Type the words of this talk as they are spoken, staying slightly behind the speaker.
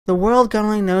The world God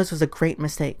only knows was a great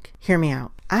mistake. Hear me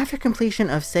out. After completion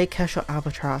of Seikesho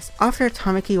Albatross, author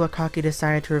Tamaki Wakaki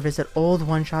decided to revisit old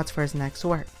one-shots for his next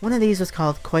work. One of these was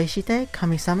called Koishite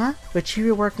Kami-sama, which he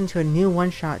reworked into a new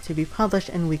one-shot to be published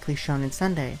in Weekly Shonen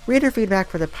Sunday. Reader feedback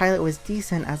for the pilot was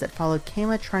decent as it followed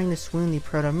Keima trying to swoon the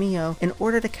proto-Mio in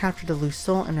order to capture the loose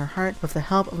soul in her heart with the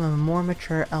help of a more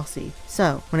mature Elsie.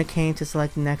 So, when it came to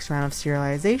select the next round of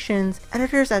serializations,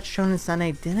 editors at Shonen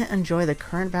Sunday didn't enjoy the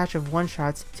current batch of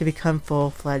one-shots to become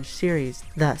full-fledged series.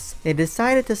 Thus, they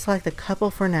decided to select a couple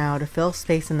for now to fill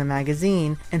space in the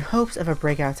magazine in hopes of a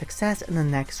breakout success in the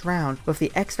next round, with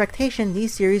the expectation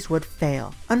these series would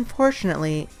fail.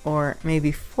 Unfortunately, or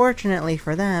maybe fortunately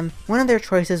for them, one of their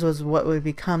choices was what would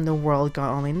become The World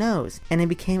God Only Knows, and it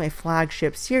became a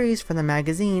flagship series for the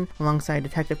magazine alongside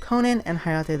Detective Conan and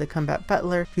Hayate the Combat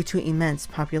Butler due to immense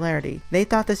popularity. They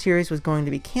thought the series was going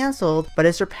to be cancelled, but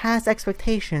it surpassed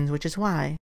expectations, which is why